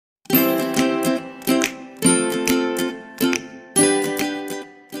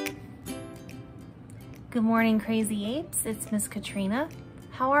Good morning, Crazy Apes. It's Miss Katrina.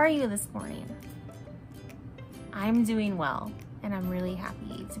 How are you this morning? I'm doing well, and I'm really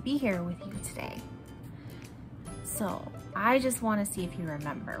happy to be here with you today. So, I just want to see if you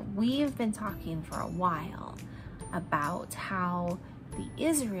remember, we've been talking for a while about how the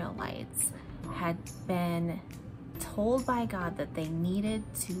Israelites had been told by God that they needed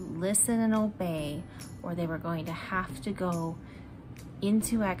to listen and obey, or they were going to have to go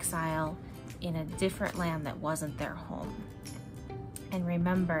into exile in a different land that wasn't their home. And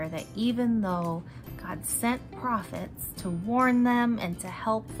remember that even though God sent prophets to warn them and to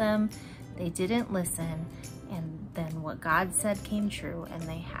help them, they didn't listen, and then what God said came true, and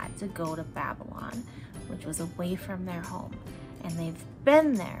they had to go to Babylon, which was away from their home. And they've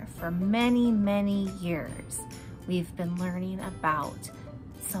been there for many, many years. We've been learning about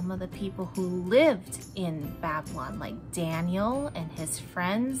some of the people who lived in Babylon, like Daniel and his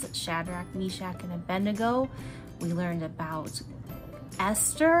friends, Shadrach, Meshach, and Abednego. We learned about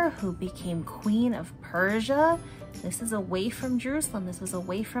Esther, who became queen of Persia. This is away from Jerusalem. This was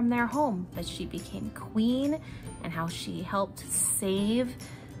away from their home, but she became queen, and how she helped save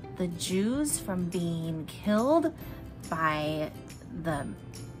the Jews from being killed by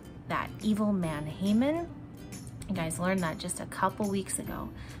that evil man Haman. You guys learned that just a couple weeks ago.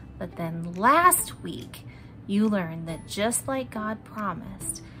 But then last week, you learned that just like God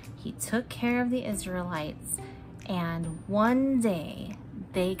promised, he took care of the Israelites, and one day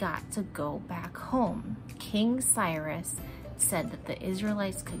they got to go back home. King Cyrus said that the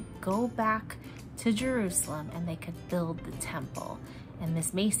Israelites could go back to Jerusalem and they could build the temple. And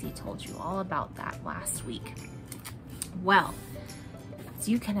Miss Macy told you all about that last week. Well, as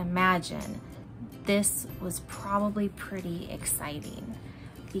you can imagine, this was probably pretty exciting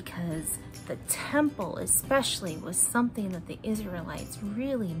because the temple especially was something that the Israelites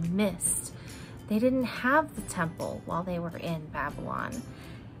really missed. They didn't have the temple while they were in Babylon.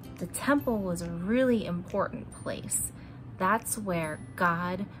 The temple was a really important place. That's where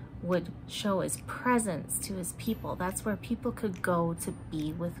God would show his presence to his people. That's where people could go to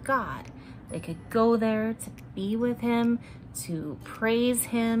be with God. They could go there to be with him, to praise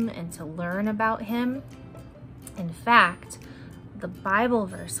him, and to learn about him. In fact, the Bible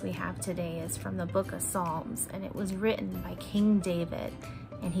verse we have today is from the book of Psalms, and it was written by King David,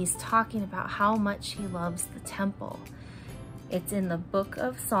 and he's talking about how much he loves the temple. It's in the book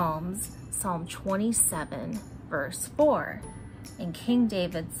of Psalms, Psalm 27, verse 4. And King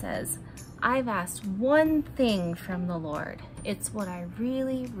David says, "I've asked one thing from the Lord. It's what I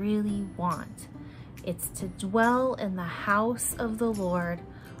really, really want. It's to dwell in the house of the Lord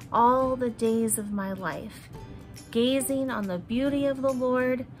all the days of my life, gazing on the beauty of the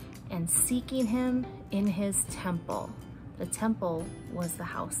Lord and seeking him in his temple." The temple was the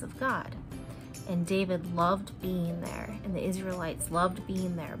house of God. And David loved being there, and the Israelites loved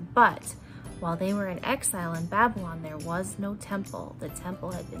being there. But while they were in exile in Babylon, there was no temple. The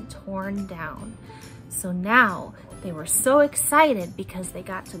temple had been torn down. So now they were so excited because they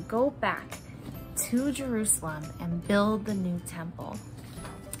got to go back to Jerusalem and build the new temple.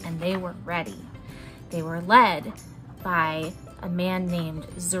 And they were ready. They were led by a man named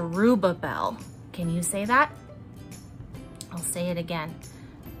Zerubbabel. Can you say that? I'll say it again.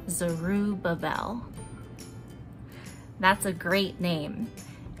 Zerubbabel. That's a great name.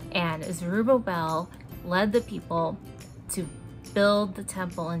 And Zerubbabel led the people to build the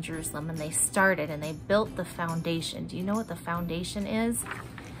temple in Jerusalem, and they started and they built the foundation. Do you know what the foundation is?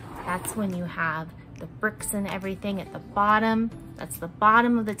 That's when you have the bricks and everything at the bottom. That's the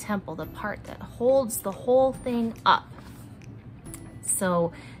bottom of the temple, the part that holds the whole thing up.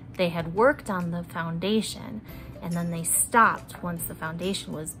 So they had worked on the foundation, and then they stopped once the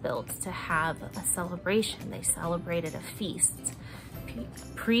foundation was built to have a celebration. They celebrated a feast.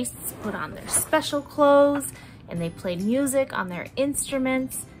 Priests put on their special clothes, and they played music on their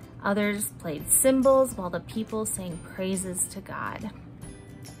instruments. Others played cymbals while the people sang praises to God.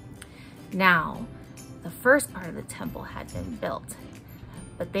 Now, the first part of the temple had been built,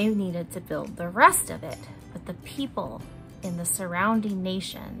 but they needed to build the rest of it. But the people in the surrounding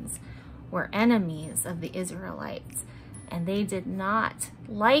nations were enemies of the Israelites, and they did not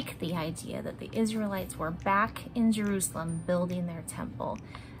like the idea that the Israelites were back in Jerusalem building their temple.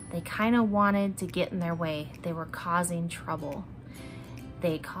 They kind of wanted to get in their way. They were causing trouble.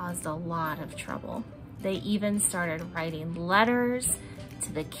 They caused a lot of trouble. They even started writing letters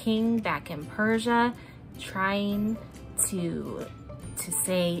to the king back in Persia, trying to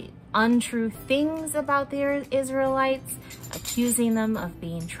say untrue things about the Israelites, accusing them of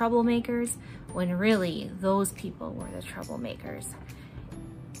being troublemakers, when really those people were the troublemakers.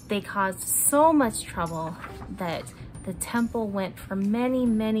 they caused so much trouble that the temple went for many,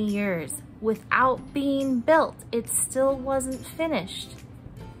 many years without being built. It still wasn't finished.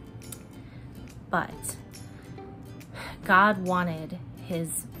 But God wanted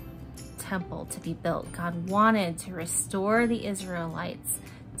his temple to be built. God wanted to restore the Israelites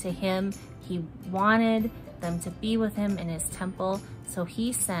to him. He wanted them to be with him in his temple. So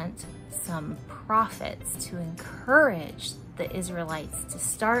he sent some prophets to encourage the Israelites to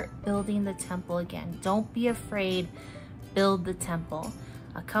start building the temple again. Don't be afraid, build the temple.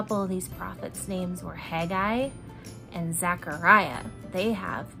 A couple of these prophets' names were Haggai and Zechariah. They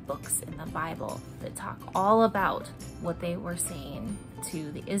have books in the Bible that talk all about what they were saying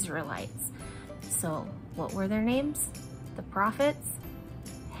to the Israelites. So what were their names? The prophets,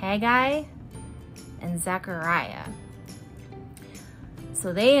 Haggai and Zechariah.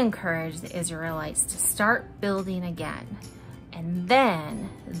 So they encouraged the Israelites to start building again. And then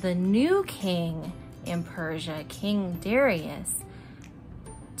the new king in Persia, King Darius,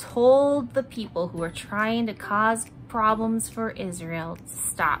 told the people who were trying to cause problems for Israel to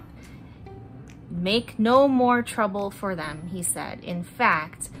stop. Make no more trouble for them, he said. In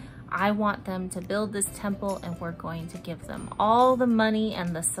fact, I want them to build this temple, and we're going to give them all the money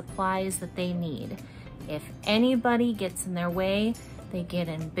and the supplies that they need. If anybody gets in their way, they get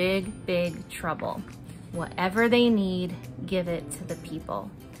in big, big trouble. Whatever they need, give it to the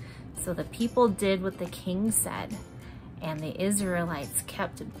people. So the people did what the king said, and the Israelites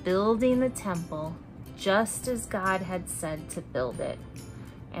kept building the temple just as God had said to build it.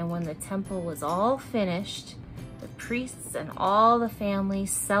 And when the temple was all finished, the priests and all the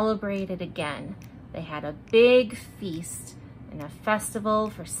families celebrated again. They had a big feast and a festival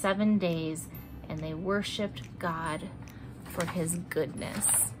for 7 days, and they worshiped God for his goodness.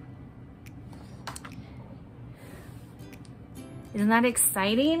 Isn't that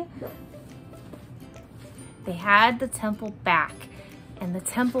exciting? They had the temple back, and the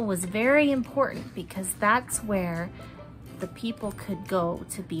temple was very important because that's where the people could go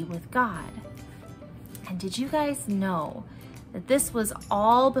to be with God. And did you guys know that this was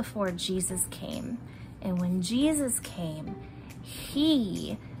all before Jesus came? And when Jesus came,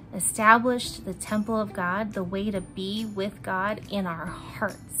 he established the temple of God, the way to be with God in our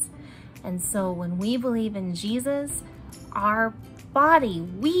hearts. And so when we believe in Jesus, our body,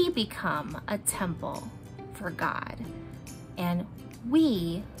 we become a temple for God. And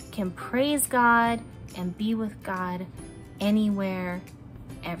we can praise God and be with God anywhere,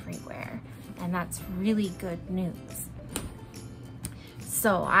 everywhere. And that's really good news.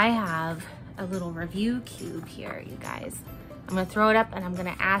 So I have a little review cube here, you guys. I'm gonna throw it up and I'm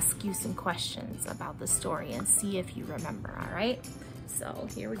gonna ask you some questions about the story and see if you remember, all right? So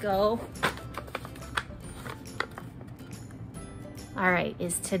here we go. All right,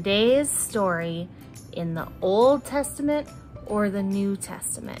 is today's story in the Old Testament or the New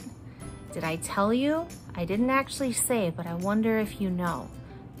Testament? Did I tell you? I didn't actually say, but I wonder if you know.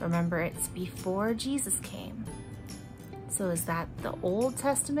 Remember, it's before Jesus came. So is that the Old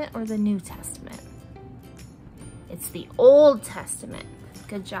Testament or the New Testament? It's the Old Testament.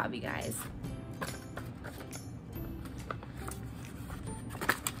 Good job, you guys.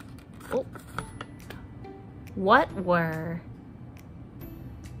 Oh. What were...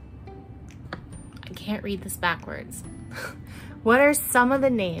 I can't read this backwards. What are some of the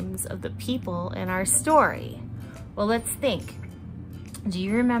names of the people in our story? Well, let's think. Do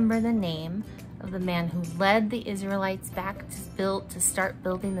you remember the name of the man who led the Israelites back to start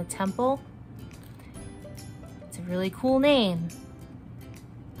building the temple? It's a really cool name.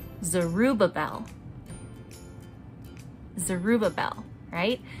 Zerubbabel. Zerubbabel,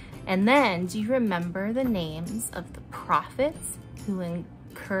 right? And then, do you remember the names of the prophets who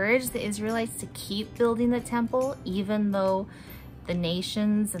encouraged the Israelites to keep building the temple even though the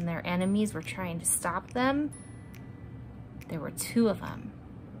nations and their enemies were trying to stop them? There were 2 of them.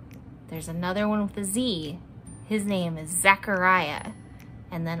 There's another one with a Z. His name is Zechariah.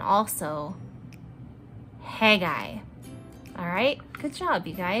 And then also Haggai. All right, good job,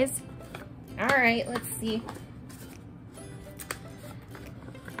 you guys. All right, let's see.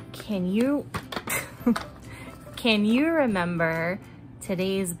 Can you remember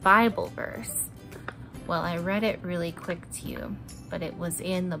today's Bible verse? Well, I read it really quick to you, but it was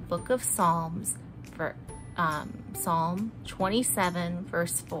in the book of Psalms for Psalm 27,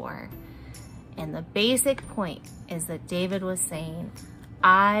 verse 4. And the basic point is that David was saying,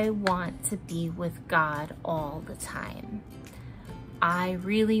 I want to be with God all the time. I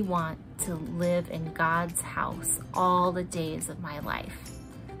really want to live in God's house all the days of my life.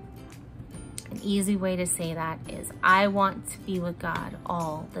 And easy way to say that is, I want to be with God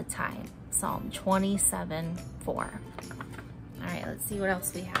all the time. Psalm 27:4. All right, let's see what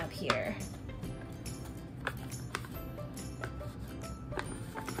else we have here.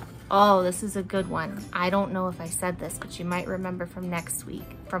 Oh, this is a good one. I don't know if I said this, but you might remember from last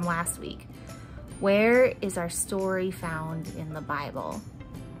week. Where is our story found in the Bible?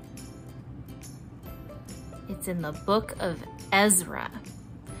 It's in the book of Ezra.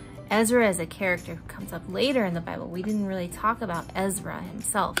 Ezra is a character who comes up later in the Bible. We didn't really talk about Ezra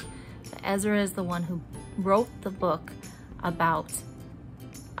himself, but Ezra is the one who wrote the book about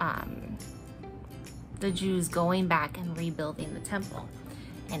the Jews going back and rebuilding the temple.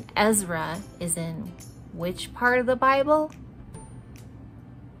 And Ezra is in which part of the Bible?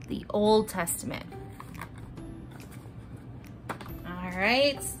 The Old Testament. All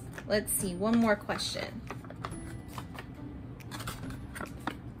right, let's see, one more question.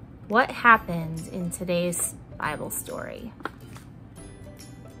 What happened in today's Bible story?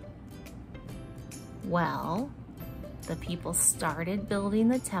 Well, the people started building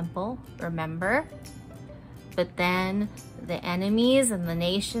the temple, remember? But then the enemies and the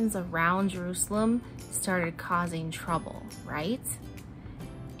nations around Jerusalem started causing trouble, right?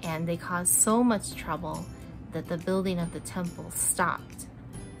 And they caused so much trouble that the building of the temple stopped.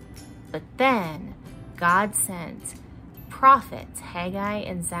 But then God sent prophets, Haggai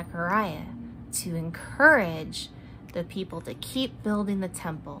and Zechariah, to encourage the people to keep building the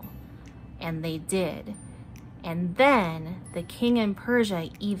temple. And they did. And then the king in Persia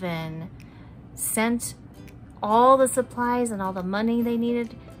even sent all the supplies and all the money they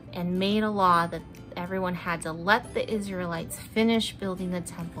needed and made a law that everyone had to let the Israelites finish building the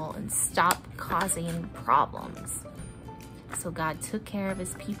temple and stop causing problems. So God took care of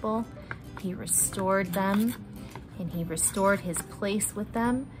his people. He restored them, and he restored his place with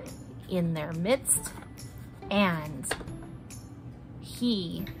them in their midst. And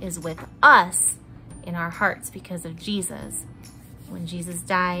he is with us in our hearts because of Jesus. When Jesus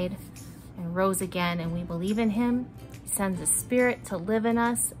died and rose again and we believe in him, he sends a spirit to live in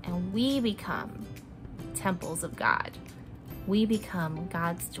us, and we become temples of God. We become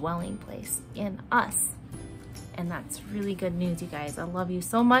God's dwelling place in us. And that's really good news, you guys. I love you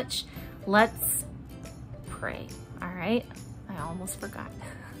so much. Let's pray. All right, I almost forgot.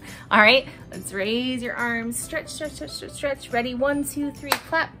 All right, let's raise your arms. Stretch, stretch, stretch, stretch, stretch. Ready? 1, 2, 3,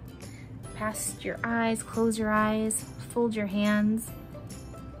 clap. Past your eyes, close your eyes, fold your hands,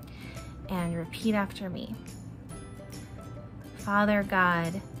 and repeat after me. Father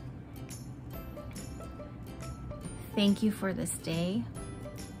God, thank you for this day.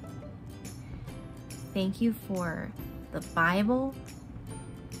 Thank you for the Bible.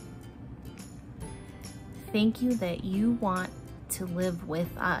 Thank you that you want to live with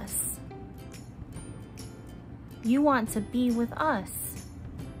us. You want to be with us.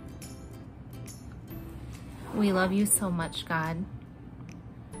 We love you so much, God.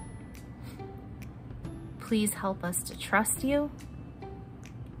 Please help us to trust you.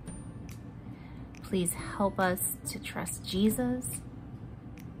 Please help us to trust Jesus.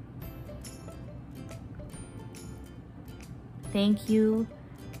 Thank you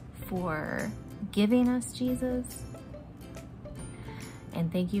for giving us Jesus.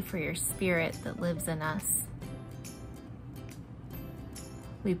 And thank you for your spirit that lives in us.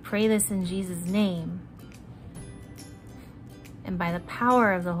 We pray this in Jesus' name and by the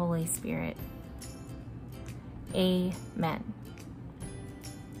power of the Holy Spirit. Amen.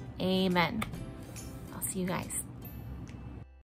 Amen. I'll see you guys.